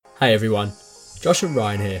Hey everyone, Josh and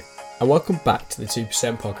Ryan here, and welcome back to the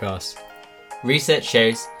 2% podcast. Research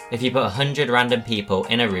shows if you put 100 random people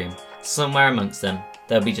in a room, somewhere amongst them,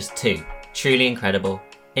 there'll be just two truly incredible,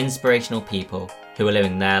 inspirational people who are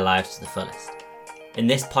living their lives to the fullest. In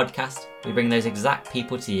this podcast, we bring those exact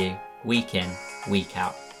people to you, week in, week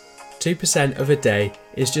out. 2% of a day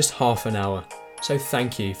is just half an hour, so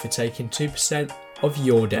thank you for taking 2% of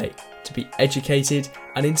your day to be educated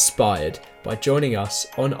and inspired by joining us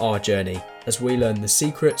on our journey as we learn the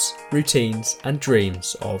secrets, routines and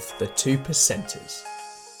dreams of the 2%ers.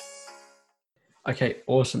 Okay,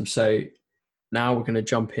 awesome. So now we're going to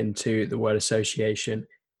jump into the word association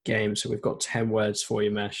game. So we've got 10 words for you,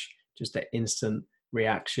 Mesh, just the instant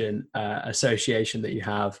reaction association that you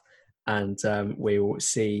have, and we will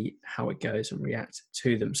see how it goes and react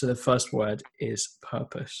to them. So the first word is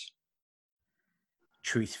purpose.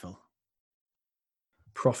 Truthful.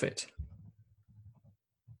 Profit.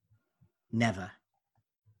 Never.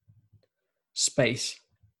 Space.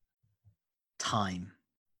 Time.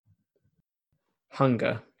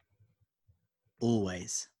 Hunger.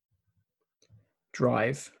 Always.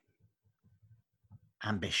 Drive.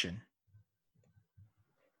 Ambition.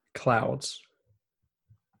 Clouds.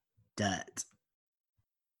 Dirt.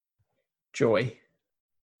 Joy.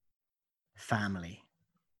 Family.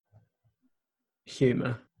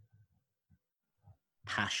 Humor.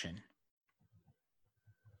 Passion.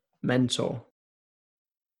 Mentor.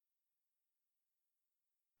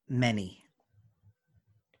 Many.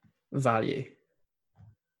 Value.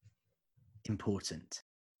 Important.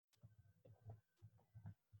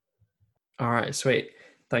 All right, sweet.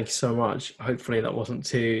 Thank you so much. Hopefully that wasn't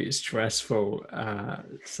too stressful.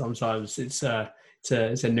 Sometimes it's a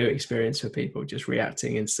new experience for people, just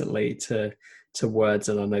reacting instantly to words,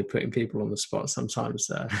 and I know putting people on the spot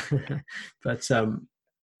sometimes. But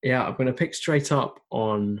yeah, I'm going to pick straight up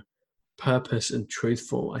on purpose and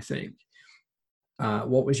truthful, I think.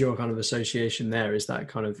 What was your kind of association there? Is that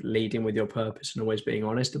kind of leading with your purpose and always being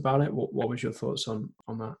honest about it? What was your thoughts on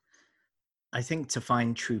that? I think to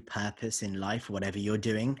find true purpose in life, whatever you're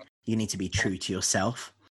doing, you need to be true to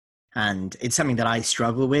yourself. And it's something that I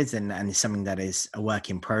struggle with, and it's something that is a work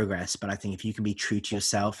in progress. But I think if you can be true to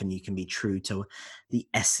yourself and you can be true to the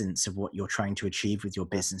essence of what you're trying to achieve with your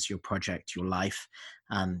business, your project, your life,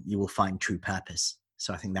 you will find true purpose.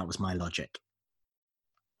 So I think that was my logic.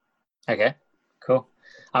 Okay, cool.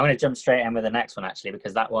 I'm going to jump straight in with the next one, actually,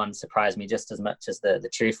 because that one surprised me just as much as the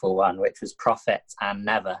truthful one, which was profit and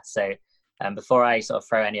never. So before I sort of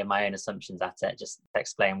throw any of my own assumptions at it, just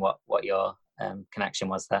explain what your connection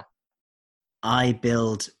was there. I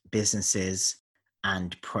build businesses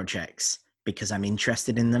and projects because I'm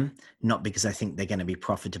interested in them, not because I think they're going to be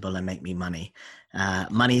profitable and make me money.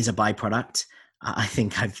 Money is a byproduct. I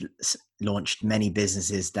think I've launched many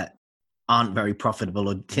businesses that aren't very profitable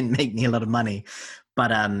or didn't make me a lot of money.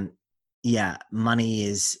 But yeah, money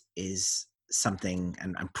is something,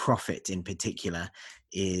 and profit in particular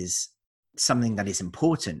is something that is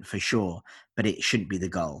important for sure, but it shouldn't be the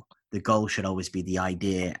goal. The goal should always be the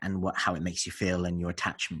idea and how it makes you feel and your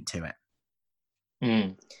attachment to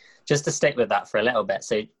it. Just to stick with that for a little bit.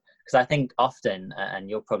 So, because I think often, and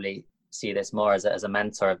you'll probably see this more as a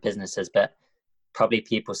mentor of businesses, but probably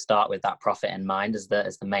people start with that profit in mind as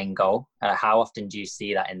the main goal. How often do you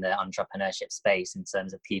see that in the entrepreneurship space in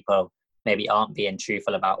terms of people maybe aren't being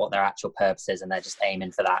truthful about what their actual purpose is and they're just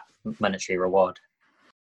aiming for that monetary reward?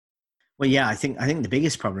 Well, yeah, I think the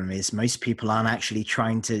biggest problem is most people aren't actually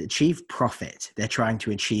trying to achieve profit. They're trying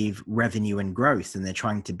to achieve revenue and growth, and they're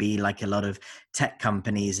trying to be like a lot of tech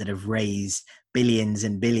companies that have raised billions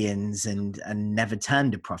and billions and never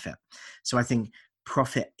turned a profit. So I think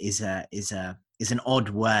profit is an odd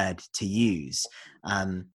word to use.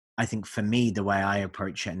 I think for me, the way I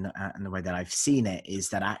approach it and the way that I've seen it is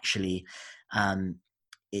that actually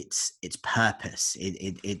it's purpose.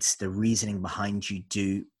 It's the reasoning behind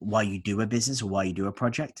why you do a business or why you do a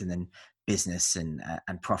project, and then business and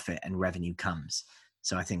profit and revenue comes.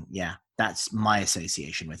 So I think, yeah, that's my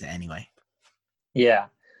association with it anyway. Yeah.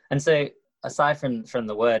 And so aside from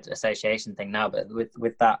the word association thing now, but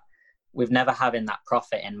with that, with never having that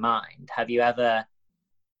profit in mind, have you ever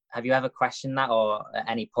questioned that, or at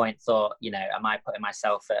any point thought, am I putting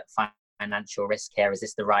myself at financial risk here? Is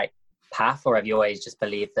this the right path? Or have you always just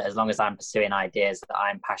believed that as long as I'm pursuing ideas that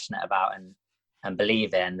I'm passionate about and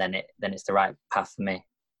believe in, then it's the right path for me?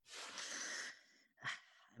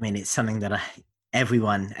 I mean, it's something that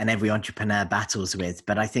everyone and every entrepreneur battles with,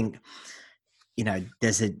 but I think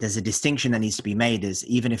there's a distinction that needs to be made, is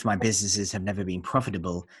even if my businesses have never been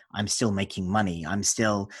profitable, I'm still making money. I'm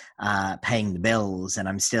still paying the bills, and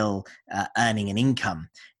I'm still earning an income.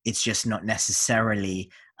 It's just not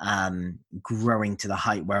necessarily growing to the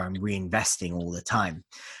height where I'm reinvesting all the time.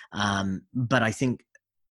 But I think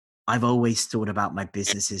I've always thought about my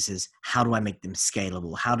businesses as how do I make them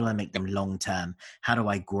scalable? How do I make them long term? How do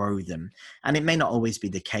I grow them? And it may not always be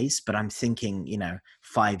the case, but I'm thinking,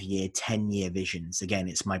 5-year, 10-year visions. Again,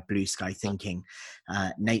 it's my blue sky thinking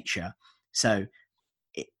nature. So,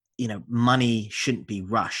 money shouldn't be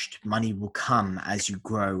rushed. Money will come as you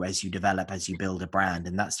grow, as you develop, as you build a brand.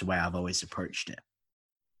 And that's the way I've always approached it.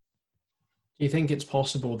 Do you think it's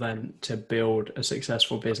possible then to build a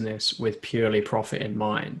successful business with purely profit in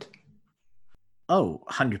mind? Oh,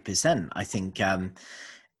 100%. I think,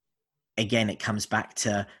 again, it comes back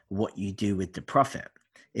to what you do with the profit.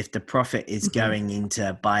 If the profit is going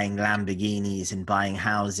into buying Lamborghinis and buying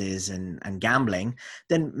houses and gambling,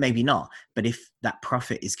 then maybe not. But if that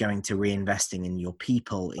profit is going to reinvesting in your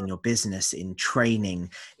people, in your business, in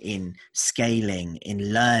training, in scaling,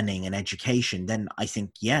 in learning and education, then I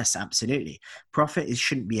think, yes, absolutely. Profit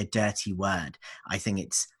shouldn't be a dirty word. I think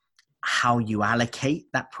it's how you allocate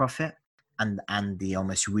that profit and the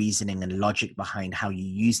almost reasoning and logic behind how you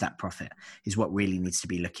use that profit is what really needs to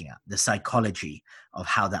be looking at, the psychology of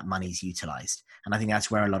how that money is utilized. And I think that's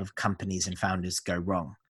where a lot of companies and founders go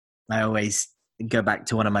wrong. I always go back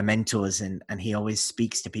to one of my mentors and he always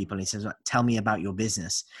speaks to people and he says, tell me about your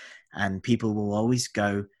business. And people will always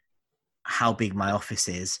go, how big my office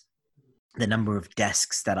is, the number of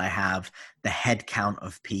desks that I have, the head count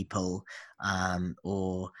of people,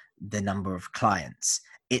 or the number of clients.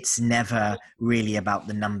 It's never really about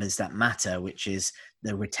the numbers that matter, which is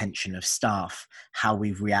the retention of staff, how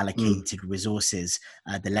we've reallocated resources,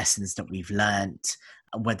 the lessons that we've learned,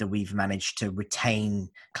 whether we've managed to retain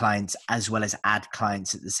clients as well as add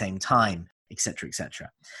clients at the same time, et cetera, et cetera.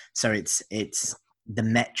 So it's the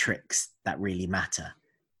metrics that really matter.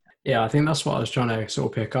 Yeah, I think that's what I was trying to sort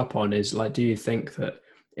of pick up on is like, do you think that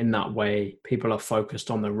in that way, people are focused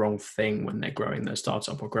on the wrong thing when they're growing their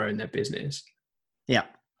startup or growing their business? Yeah,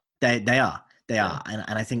 they are. And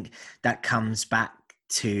I think that comes back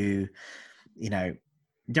to,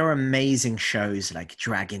 there are amazing shows like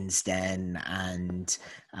Dragon's Den and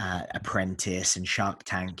Apprentice and Shark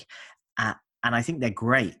Tank. And I think they're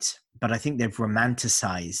great, but I think they've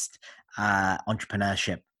romanticized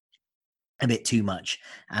entrepreneurship a bit too much.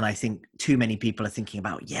 And I think too many people are thinking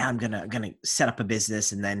about, I'm gonna set up a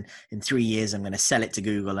business and then in 3 years I'm gonna sell it to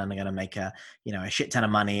Google and I'm gonna make a shit ton of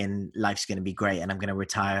money and life's gonna be great and I'm gonna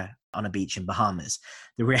retire on a beach in Bahamas.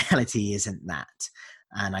 The reality isn't that.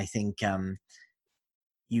 And I think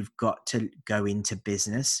you've got to go into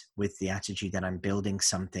business with the attitude that I'm building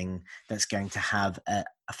something that's going to have a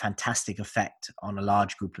fantastic effect on a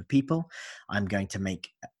large group of people. I'm going to make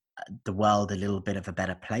the world a little bit of a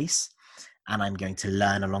better place. And I'm going to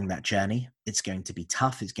learn along that journey. It's going to be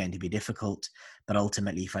tough. It's going to be difficult. But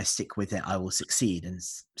ultimately, if I stick with it, I will succeed. And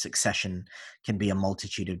succession can be a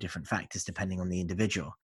multitude of different factors depending on the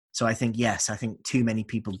individual. So I think, yes, I think too many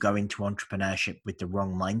people go into entrepreneurship with the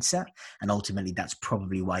wrong mindset. And ultimately, that's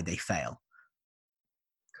probably why they fail.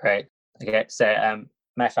 Great. Okay. So,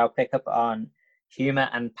 Mesh, I'll pick up on humor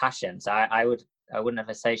and passion. So I wouldn't have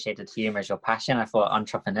associated humor as your passion. I thought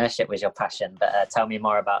entrepreneurship was your passion. But tell me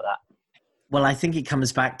more about that. Well, I think it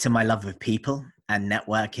comes back to my love of people and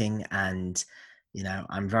networking. And,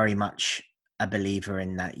 I'm very much a believer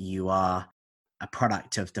in that you are a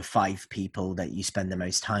product of the 5 people that you spend the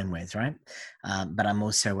most time with, right? But I'm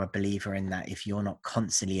also a believer in that if you're not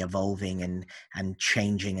constantly evolving and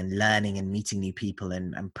changing and learning and meeting new people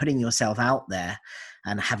and putting yourself out there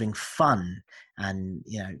and having fun and,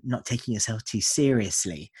 not taking yourself too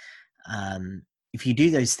seriously, if you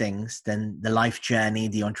do those things, then the life journey,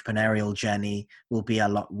 the entrepreneurial journey will be a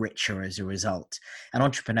lot richer as a result. And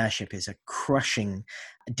entrepreneurship is a crushing,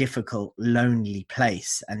 difficult, lonely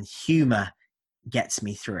place, and humor gets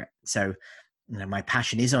me through it. So, my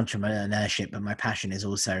passion is entrepreneurship, but my passion is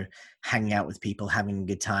also hanging out with people, having a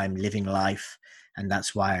good time, living life. And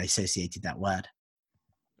that's why I associated that word.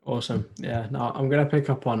 Awesome. Yeah. Now I'm going to pick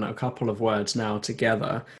up on a couple of words now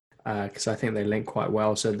together, because I think they link quite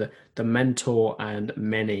well. So the mentor and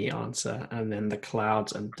many answer, and then the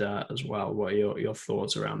clouds and dirt as well. What are your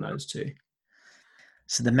thoughts around those two?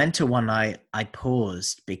 So the mentor one, I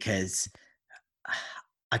paused because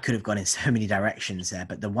I could have gone in so many directions there.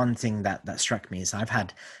 But the one thing that struck me is I've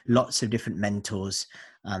had lots of different mentors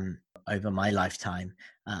over my lifetime.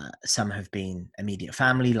 Some have been immediate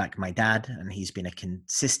family, like my dad, and he's been a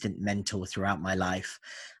consistent mentor throughout my life.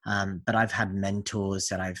 But I've had mentors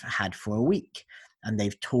that I've had for a week, and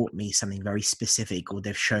they've taught me something very specific, or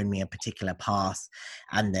they've shown me a particular path,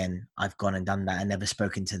 and then I've gone and done that and never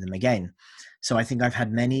spoken to them again. So I think I've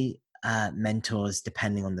had many mentors,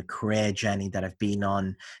 depending on the career journey that I've been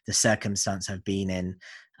on, the circumstance I've been in,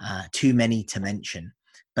 too many to mention,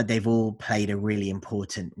 but they've all played a really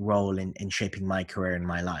important role in shaping my career and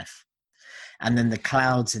my life. And then the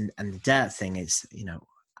clouds and the dirt thing is,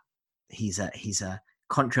 he's a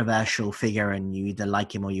controversial figure, and you either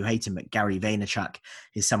like him or you hate him. But Gary Vaynerchuk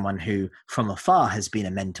is someone who from afar has been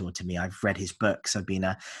a mentor to me. I've read his books. I've been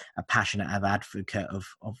a passionate advocate of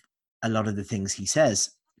a lot of the things he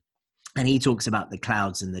says. And he talks about the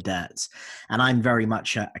clouds and the dirts. And I'm very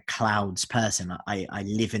much a clouds person. I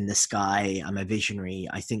live in the sky. I'm a visionary.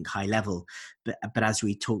 I think high level. But as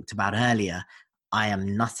we talked about earlier, I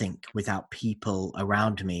am nothing without people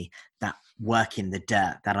around me that work in the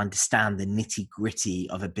dirt, that understand the nitty gritty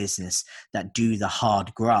of a business, that do the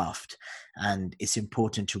hard graft. And it's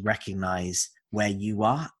important to recognize where you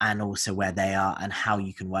are and also where they are and how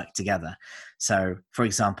you can work together. So, for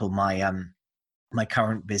example, my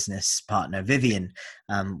current business partner, Vivian,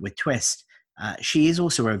 with Twist, she is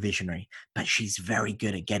also a visionary, but she's very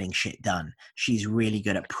good at getting shit done. She's really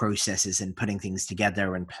good at processes and putting things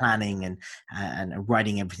together and planning and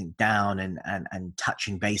writing everything down and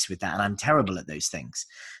touching base with that. And I'm terrible at those things.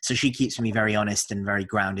 So she keeps me very honest and very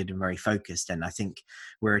grounded and very focused. And I think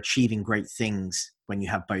we're achieving great things when you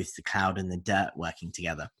have both the cloud and the dirt working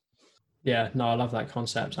together. Yeah, no, I love that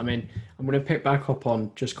concept. I mean, I'm going to pick back up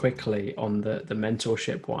on just quickly on the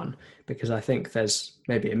mentorship one, because I think there's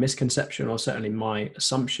maybe a misconception, or certainly my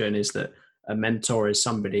assumption is that a mentor is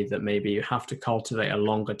somebody that maybe you have to cultivate a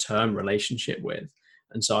longer term relationship with.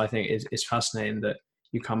 And so I think it's fascinating that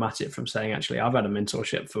you come at it from saying, actually, I've had a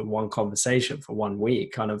mentorship for one conversation for 1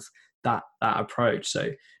 week, kind of that approach. So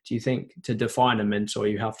do you think to define a mentor,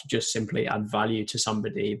 you have to just simply add value to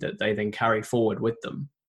somebody that they then carry forward with them?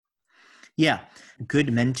 Yeah, good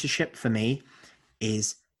mentorship for me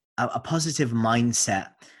is a positive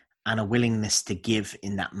mindset and a willingness to give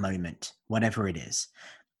in that moment, whatever it is,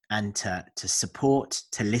 and to support,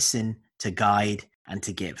 to listen, to guide, and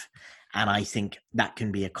to give. And I think that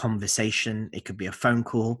can be a conversation. It could be a phone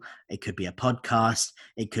call. It could be a podcast.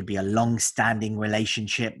 It could be a long-standing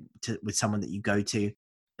relationship with someone that you go to.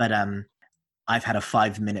 But I've had a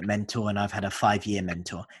 5-minute mentor and I've had a 5-year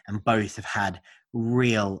mentor, and both have had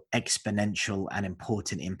real exponential and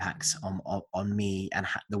important impacts on me and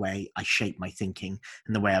the way I shape my thinking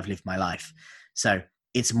and the way I've lived my life. So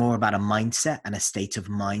it's more about a mindset and a state of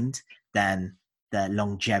mind than the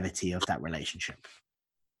longevity of that relationship.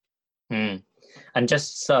 And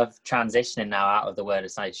just sort of transitioning now out of the word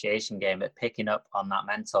association game, but picking up on that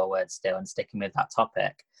mentor word still and sticking with that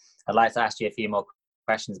topic, I'd like to ask you a few more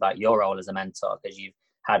questions about your role as a mentor, because you've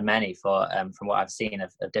had many from what I've seen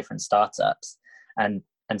of different startups. And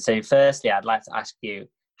so firstly, I'd like to ask you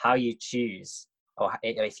how you choose, or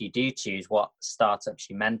if you do choose, what startups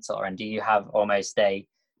you mentor, and do you have almost a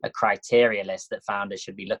criteria list that founders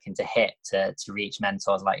should be looking to hit to reach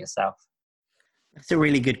mentors like yourself? That's a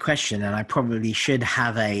really good question, and I probably should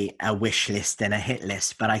have a wish list and a hit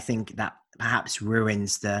list, but I think that perhaps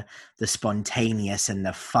ruins the spontaneous and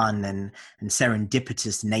the fun and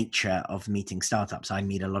serendipitous nature of meeting startups. I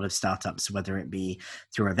meet a lot of startups, whether it be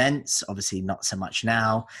through events, obviously not so much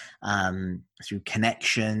now, through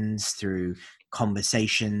connections, through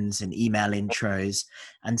conversations and email intros.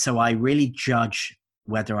 And so I really judge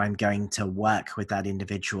whether I'm going to work with that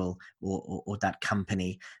individual or that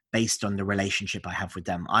company based on the relationship I have with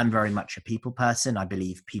them. I'm very much a people person. I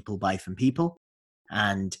believe people buy from people.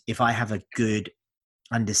 And if I have a good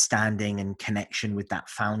understanding and connection with that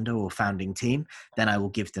founder or founding team, then I will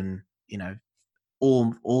give them,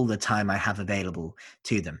 all the time I have available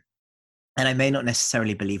to them. And I may not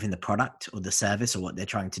necessarily believe in the product or the service or what they're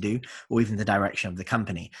trying to do, or even the direction of the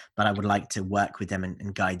company, but I would like to work with them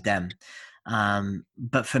and guide them.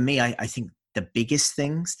 But for me, I think the biggest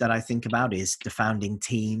things that I think about is the founding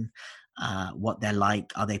team, what they're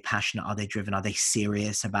like. Are they passionate? Are they driven? Are they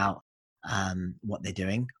serious about what they're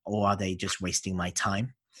doing, or are they just wasting my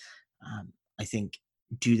time? I think,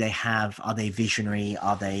 are they visionary?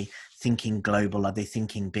 Are they thinking global? Are they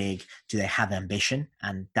thinking big? Do they have ambition?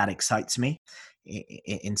 And that excites me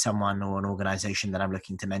in someone or an organization that I'm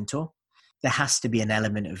looking to mentor. There has to be an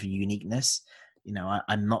element of uniqueness.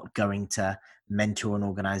 I'm not going to mentor an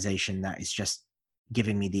organization that is just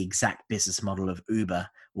giving me the exact business model of Uber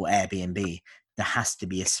or Airbnb. There has to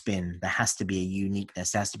be a spin. There has to be a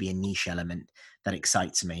uniqueness. There has to be a niche element that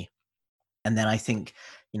excites me. And then I think,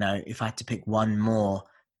 if I had to pick one more,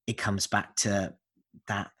 it comes back to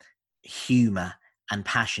that humor and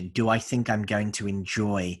passion. Do I think I'm going to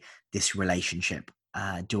enjoy this relationship?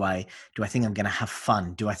 Do I think I'm going to have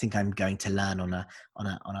fun? Do I think I'm going to learn on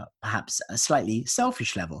a perhaps a slightly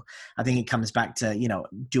selfish level? I think it comes back to,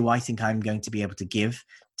 do I think I'm going to be able to give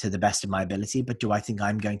to the best of my ability, but do I think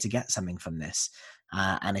I'm going to get something from this?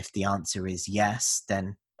 And if the answer is yes,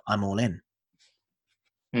 then I'm all in.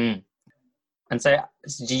 Mm. And so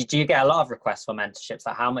do you get a lot of requests for mentorships?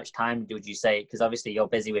 Like, how much time would you say, because obviously you're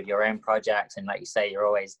busy with your own projects, and like you say, you're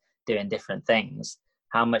always doing different things.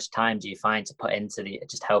 How much time do you find to put into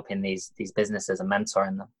just helping these businesses and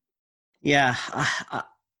mentoring them? Yeah,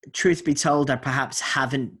 truth be told, I perhaps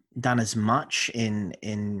haven't done as much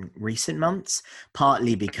in recent months,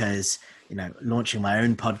 partly because, launching my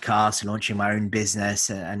own podcast, launching my own business,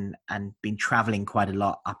 and been traveling quite a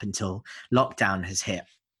lot up until lockdown has hit.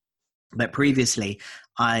 But previously,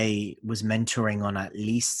 I was mentoring on at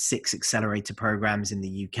least 6 accelerator programs in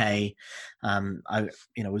the UK. I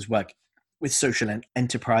was working with social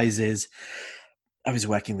enterprises. I was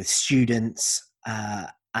working with students.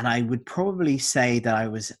 And I would probably say that I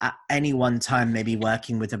was at any one time maybe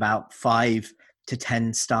working with about 5 to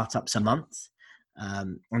 10 startups a month.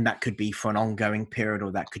 And that could be for an ongoing period,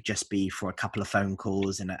 or that could just be for a couple of phone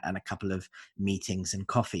calls and a couple of meetings and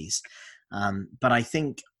coffees. But I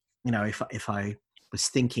think, if I was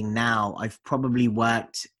thinking now, I've probably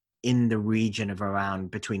worked in the region of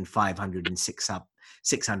around between 500 and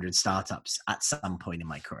 600 startups at some point in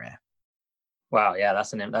my career. Wow, yeah,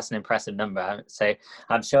 that's an impressive number. So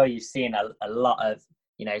I'm sure you've seen a lot of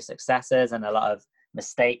successes and a lot of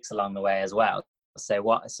mistakes along the way as well. So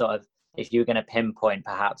what sort of, if you're going to pinpoint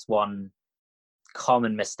perhaps one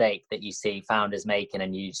common mistake that you see founders making,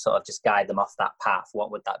 and you sort of just guide them off that path,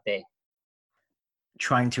 what would that be?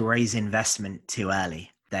 Trying to raise investment too early.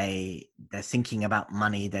 They're thinking about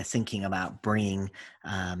money. They're thinking about bringing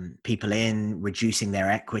people in, reducing their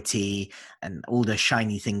equity, and all the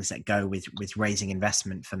shiny things that go with raising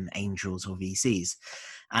investment from angels or VCs.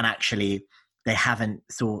 And actually, they haven't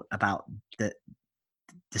thought about the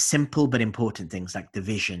simple but important things like the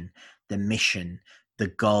vision, the mission, the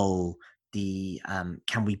goal, the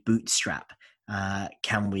can we bootstrap?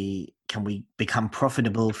 Can we become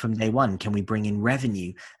profitable from day one? Can we bring in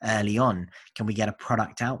revenue early on? Can we get a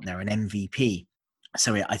product out there, an MVP?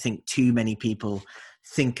 So I think too many people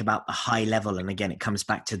think about the high level. And again, it comes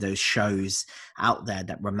back to those shows out there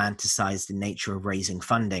that romanticize the nature of raising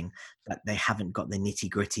funding, but they haven't got the nitty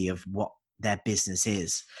gritty of what their business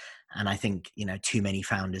is. And I think, too many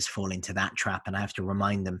founders fall into that trap. And I have to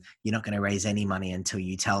remind them, you're not going to raise any money until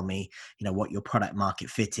you tell me, what your product market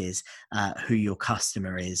fit is, who your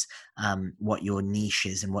customer is, what your niche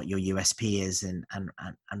is, and what your USP is, and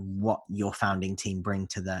what your founding team bring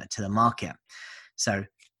to the market. So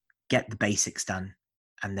get the basics done,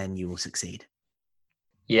 and then you will succeed.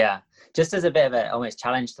 Yeah. Just as a bit of a almost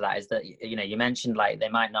challenge to that is that, you mentioned like they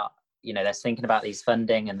might not, they're thinking about these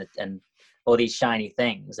funding and all these shiny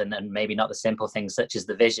things, and maybe not the simple things such as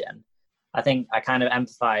the vision. I think I kind of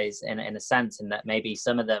empathize in a sense in that maybe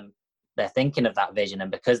some of them, they're thinking of that vision, and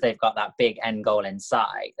because they've got that big end goal in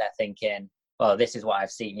sight, they're thinking, well, this is what I've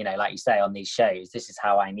seen, like you say on these shows, this is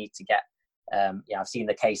how I need to get, I've seen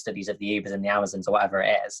the case studies of the Ubers and the Amazons or whatever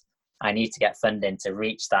it is. I need to get funding to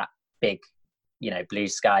reach that big, blue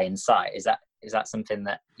sky in sight. Is that something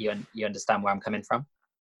that you understand where I'm coming from?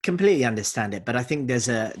 Completely understand it, but I think there's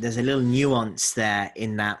a little nuance there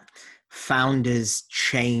in that founders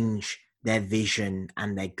change their vision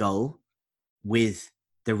and their goal with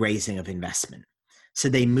the raising of investment. So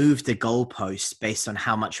they move the goalposts based on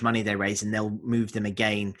how much money they raise, and they'll move them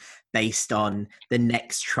again based on the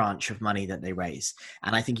next tranche of money that they raise.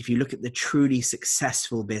 And I think if you look at the truly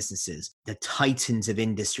successful businesses, the titans of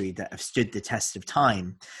industry that have stood the test of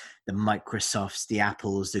time, the Microsofts, the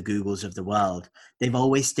Apples, the Googles of the world, they've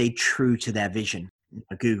always stayed true to their vision.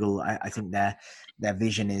 Google, I think their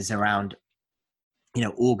vision is around,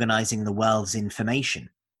 organizing the world's information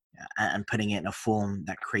and putting it in a form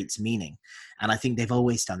that creates meaning. And I think they've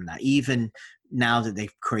always done that. Even now that they're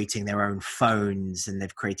creating their own phones and they're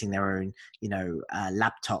creating their own,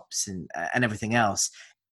 laptops and everything else,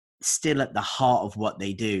 still at the heart of what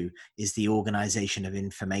they do is the organization of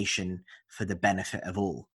information for the benefit of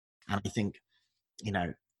all. And I think,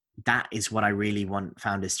 that is what I really want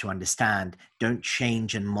founders to understand. Don't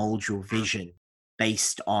change and mold your vision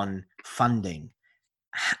based on funding.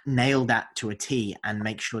 Nail that to a T and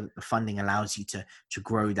make sure that the funding allows you to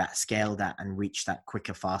grow that, scale that, and reach that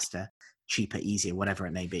quicker, faster, cheaper, easier, whatever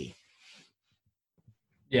it may be.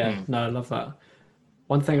 Yeah, no, I love that.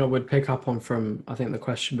 One thing I would pick up on from, I think the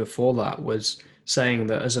question before that was saying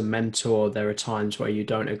that as a mentor, there are times where you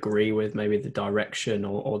don't agree with maybe the direction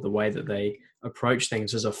or the way that they approach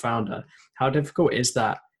things as a founder. How difficult is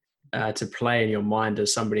that to play in your mind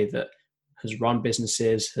as somebody that has run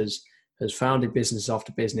businesses, has founded business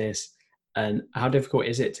after business, and how difficult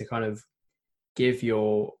is it to kind of give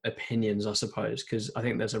your opinions, I suppose? Because I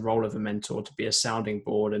think there's a role of a mentor to be a sounding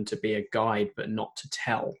board and to be a guide, but not to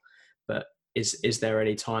tell. But is there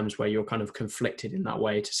any times where you're kind of conflicted in that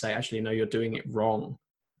way to say, actually, no, you're doing it wrong?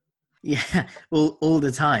 Yeah, all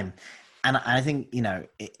the time. And I think,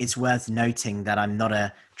 it's worth noting that I'm not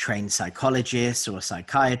a trained psychologist or a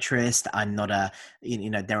psychiatrist. I'm not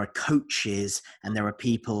there are coaches and there are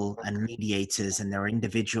people and mediators and there are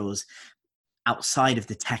individuals outside of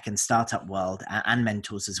the tech and startup world and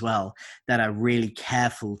mentors as well that are really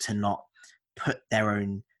careful to not put their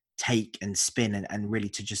own take and spin and really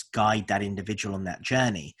to just guide that individual on that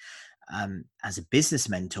journey. As a business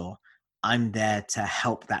mentor, I'm there to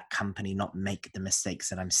help that company not make the mistakes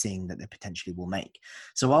that I'm seeing that they potentially will make.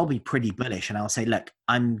 So I'll be pretty bullish and I'll say, look,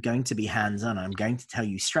 I'm going to be hands-on. I'm going to tell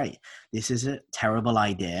you straight, this is a terrible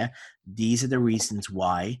idea. These are the reasons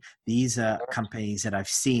why. These are companies that I've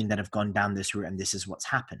seen that have gone down this route and this is what's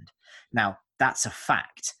happened. Now, that's a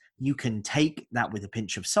fact. You can take that with a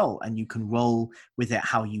pinch of salt and you can roll with it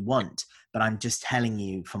how you want. But I'm just telling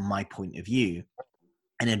you from my point of view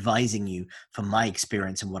and advising you from my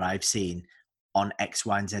experience and what I've seen on X,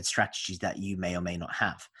 Y, and Z strategies that you may or may not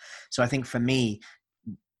have. So I think for me,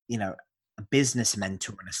 a business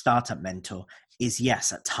mentor and a startup mentor is,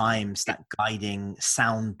 yes, at times that guiding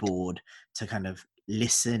soundboard to kind of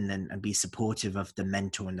listen and be supportive of the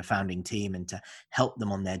mentor and the founding team and to help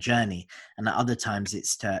them on their journey. And at other times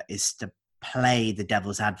it's to play the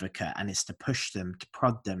devil's advocate, and it's to push them, to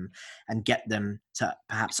prod them and get them to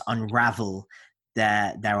perhaps unravel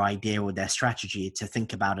their idea or their strategy, to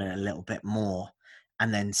think about it a little bit more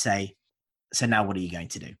and then say, so now what are you going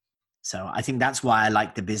to do? So I think that's why I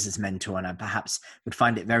like the business mentor, and I perhaps would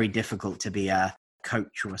find it very difficult to be a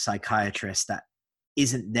coach or a psychiatrist that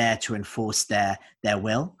isn't there to enforce their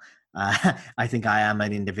will. I think I am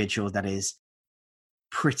an individual that is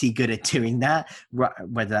pretty good at doing that,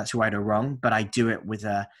 whether that's right or wrong, but I do it with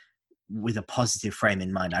a positive frame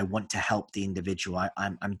in mind. I want to help the individual.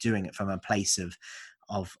 I'm doing it from a place of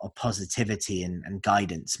positivity and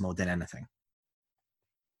guidance more than anything.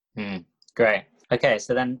 Great. Okay,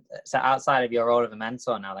 so outside of your role of a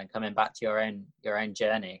mentor now, then coming back to your own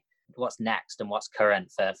journey, what's next and what's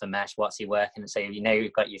current for Mesh? What's he working? So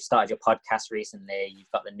you've started your podcast recently.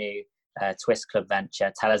 You've got the new Twist Club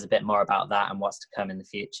venture. Tell us a bit more about that and what's to come in the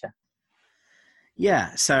future.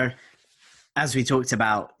 Yeah. So as we talked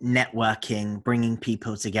about, networking, bringing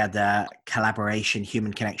people together, collaboration,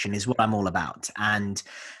 human connection is what I'm all about. And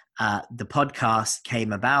the podcast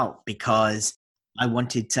came about because I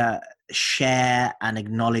wanted to share and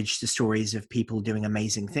acknowledge the stories of people doing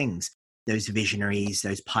amazing things, those visionaries,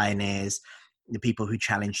 those pioneers, the people who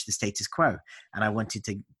challenged the status quo. And I wanted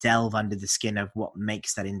to delve under the skin of what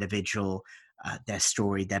makes that individual, their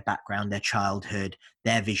story, their background, their childhood,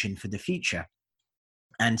 their vision for the future.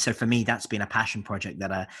 And so for me, that's been a passion project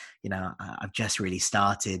that I've just really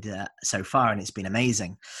started so far, and it's been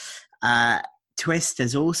amazing. Twist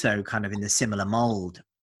is also kind of in the similar mold.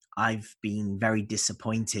 I've been very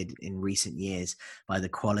disappointed in recent years by the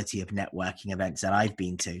quality of networking events that I've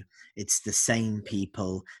been to. It's the same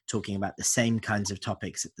people talking about the same kinds of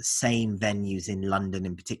topics at the same venues in London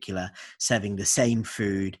in particular, serving the same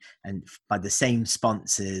food and by the same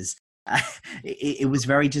sponsors. It was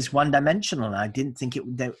very just one-dimensional, and I didn't think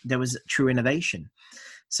there was true innovation.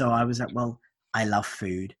 So I was like, well, I love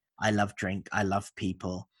food, I love drink, I love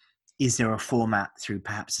people. Is there a format through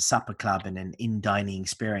perhaps a supper club and an in-dining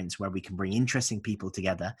experience where we can bring interesting people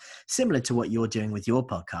together, similar to what you're doing with your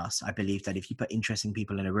podcast? I believe that if you put interesting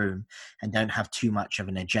people in a room and don't have too much of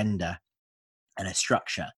an agenda and a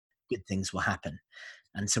structure, good things will happen.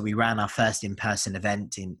 And so we ran our first in-person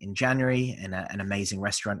event in January in an amazing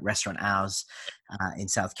Restaurant Hours in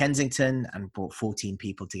South Kensington, and brought 14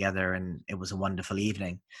 people together, and it was a wonderful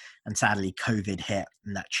evening. And sadly, COVID hit,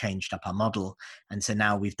 and that changed up our model. And so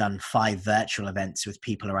now we've done 5 virtual events with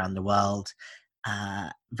people around the world,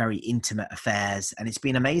 very intimate affairs. And it's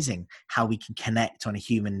been amazing how we can connect on a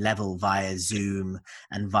human level via Zoom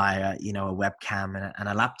and via, a webcam and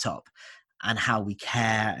a laptop, and how we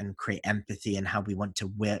care and create empathy, and how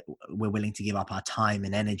we're willing to give up our time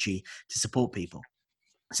and energy to support people.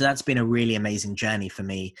 So that's been a really amazing journey for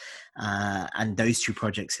me. And those 2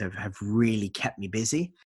 projects have really kept me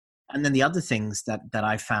busy. And then the other things that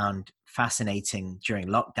I found fascinating during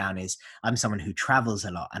lockdown is I'm someone who travels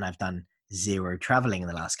a lot, and I've done 0 traveling in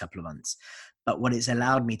the last couple of months. But what it's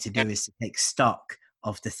allowed me to do is to take stock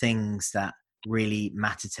of the things that really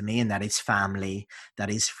matter to me, and that is family, that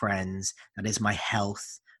is friends, that is my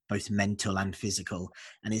health, both mental and physical.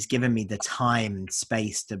 And it's given me the time and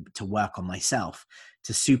space to work on myself,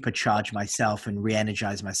 to supercharge myself and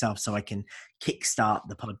re-energize myself, so I can kickstart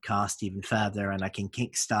the podcast even further, and I can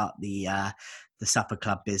kickstart the supper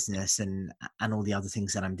club business and all the other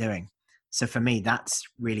things that I'm doing. So for me, that's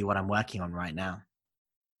really what I'm working on right now.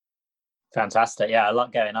 Fantastic. Yeah, a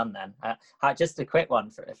lot going on then. Just a quick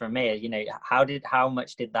one from me. You know, how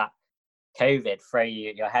much did that COVID throw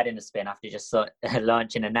your head in a spin after just sort of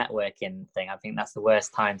launching a networking thing? I think that's the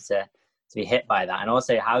worst time to be hit by that. And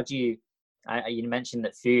also, how do you? You mentioned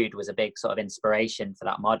that food was a big sort of inspiration for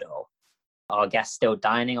that model. Are guests still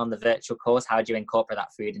dining on the virtual course? How do you incorporate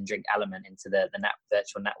that food and drink element into the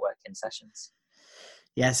virtual networking sessions?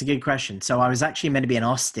 Yeah, it's a good question. So I was actually meant to be in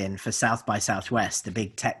Austin for South by Southwest, the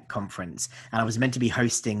big tech conference, and I was meant to be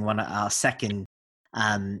hosting our second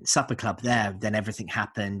supper club there. Then everything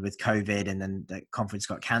happened with COVID, and then the conference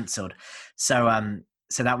got cancelled. So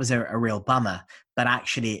that was a real bummer. But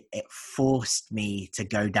actually, it forced me to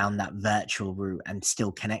go down that virtual route and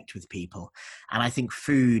still connect with people. And I think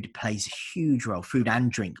food plays a huge role. Food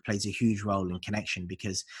and drink plays a huge role in connection,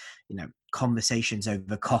 because, you know, conversations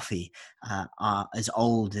over coffee are as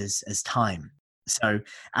old as time. So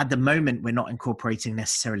at the moment, we're not incorporating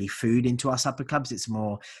necessarily food into our supper clubs. It's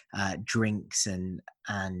more drinks and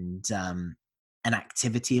an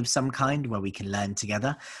activity of some kind where we can learn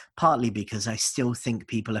together, partly because I still think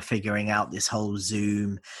people are figuring out this whole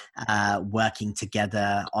Zoom working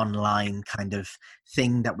together online kind of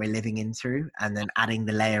thing that we're living in through, and then adding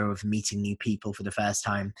the layer of meeting new people for the first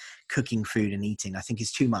time, cooking food and eating, I think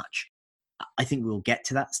is too much. I think we'll get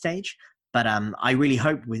to that stage, but I really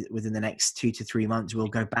hope within the next 2 to 3 months we'll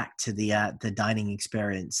go back to the dining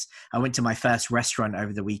experience. I went to my first restaurant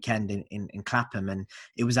over the weekend in Clapham, and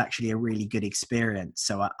it was actually a really good experience.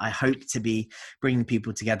 So I hope to be bringing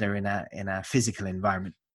people together in a physical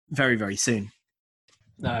environment very, very soon.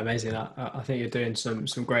 No, amazing. I think you're doing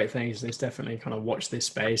some great things. There's definitely kind of watch this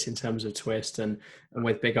space in terms of twist and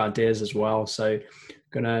with big ideas as well. So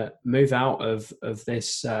going to move out of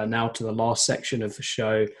this now to the last section of the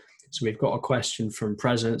show. So we've got a question from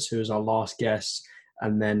Presence, who is our last guest,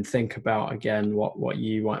 and then think about again what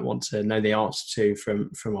you might want to know the answer to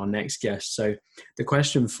from our next guest. So the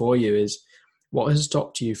question for you is, what has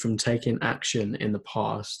stopped you from taking action in the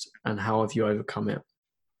past, and how have you overcome it?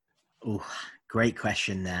 Oh, great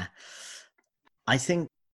question there. I think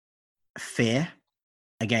fear.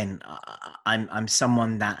 Again, I'm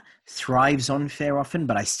someone that thrives on fear often,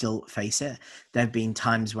 but I still face it. There have been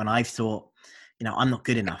times when I've thought, you know, I'm not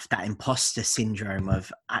good enough. That imposter syndrome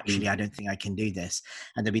of actually, I don't think I can do this.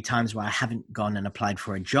 And there'll be times where I haven't gone and applied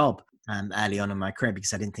for a job early on in my career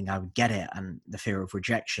because I didn't think I would get it, and the fear of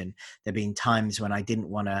rejection. There've been times when I didn't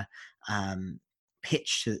want to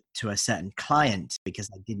pitch to a certain client because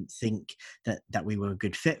I didn't think that we were a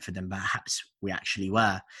good fit for them, but perhaps we actually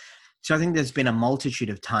were. So I think there's been a multitude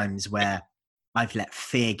of times where I've let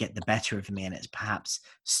fear get the better of me, and it's perhaps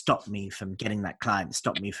stopped me from getting that client,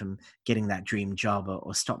 stopped me from getting that dream job,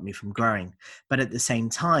 or stopped me from growing. But at the same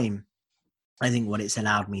time, I think what it's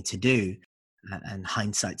allowed me to do, and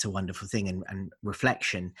hindsight's a wonderful thing, and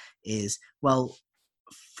reflection is, well,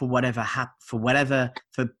 for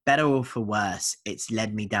better or for worse, it's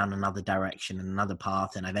led me down another direction and another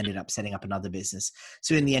path, and I've ended up setting up another business.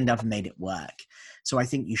 So in the end, I've made it work. So I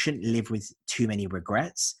think you shouldn't live with too many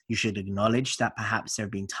regrets. You should acknowledge that perhaps there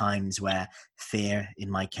have been times where fear,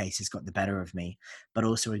 in my case, has got the better of me, but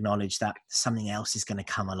also acknowledge that something else is going to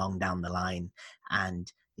come along down the line,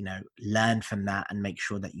 and, you know, learn from that and make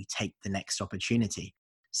sure that you take the next opportunity.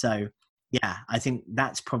 So yeah, I think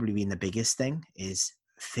that's probably been the biggest thing, is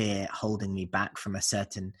fear holding me back from a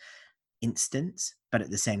certain instance, but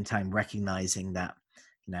at the same time recognizing that,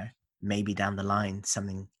 you know, maybe down the line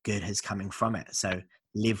something good is coming from it. So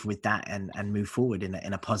live with that and move forward in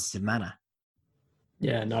a positive manner.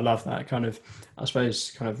 Yeah, and I love that kind of, I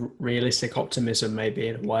suppose, kind of realistic optimism, maybe,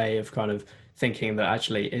 in a way of kind of thinking that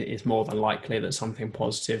actually it's more than likely that something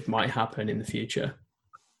positive might happen in the future.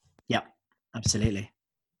 Yep, absolutely.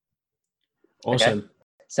 Awesome. Okay.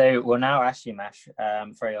 So we'll now ask you, Mesh,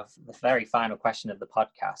 for the very final question of the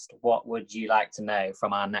podcast. What would you like to know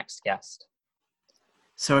from our next guest?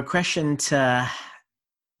 So a question to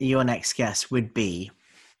your next guest would be,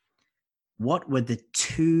 what were the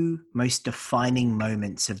 2 most defining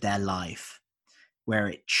moments of their life where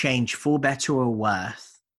it changed for better or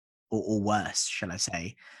worse, shall I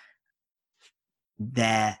say,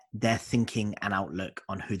 their thinking and outlook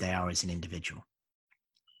on who they are as an individual?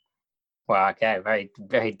 Wow. Okay. Very,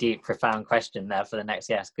 very deep, profound question there for the next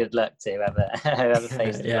guest. Good luck to whoever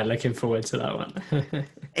faces Yeah, that. looking forward to that one.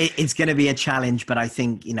 It's going to be a challenge, but I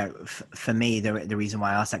think, for me, the reason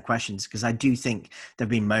why I asked that question is because I do think there have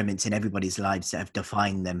been moments in everybody's lives that have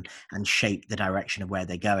defined them and shaped the direction of where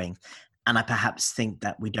they're going. And I perhaps think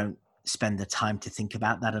that we don't spend the time to think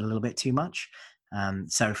about that a little bit too much.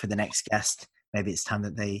 So for the next guest, maybe it's time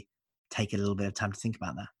that they take a little bit of time to think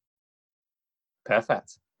about that.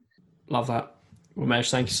 Perfect. Love that. Well,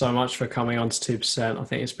 Mesh, thank you so much for coming on to 2%. I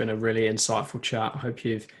think it's been a really insightful chat. I hope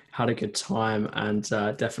you've had a good time, and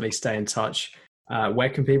definitely stay in touch. Where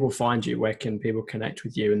can people find you? Where can people connect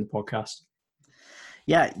with you in the podcast?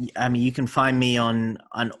 Yeah, I mean, you can find me on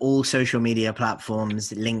all social media platforms: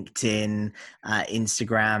 LinkedIn,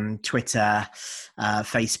 Instagram, Twitter,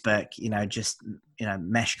 Facebook.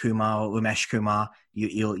 Mesh Kumar or Umesh Kumar.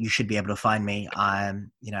 You should be able to find me.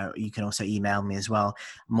 You can also email me as well.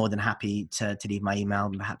 I'm more than happy to leave my email,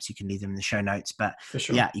 and perhaps you can leave them in the show notes. But For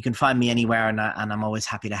sure. Yeah, you can find me anywhere, and I'm always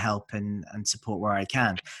happy to help and support where I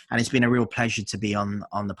can. And it's been a real pleasure to be on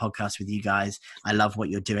the podcast with you guys. I love what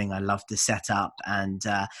you're doing. I love the setup, and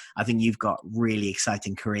I think you've got really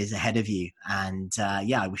exciting careers ahead of you. And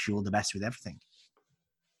I wish you all the best with everything.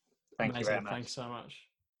 Thank you very much. Thanks so much.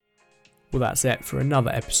 Well, that's it for another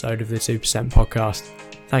episode of the 2% podcast.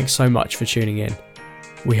 Thanks so much for tuning in.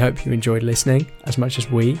 We hope you enjoyed listening as much as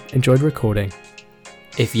we enjoyed recording.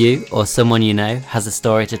 If you or someone you know has a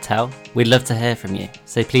story to tell, we'd love to hear from you,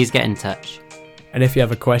 so please get in touch. And if you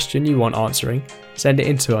have a question you want answering, send it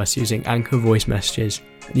in to us using Anchor voice messages,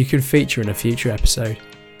 and you can feature in a future episode.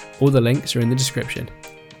 All the links are in the description.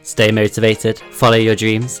 Stay motivated, follow your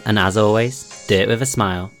dreams, and as always, do it with a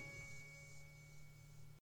smile.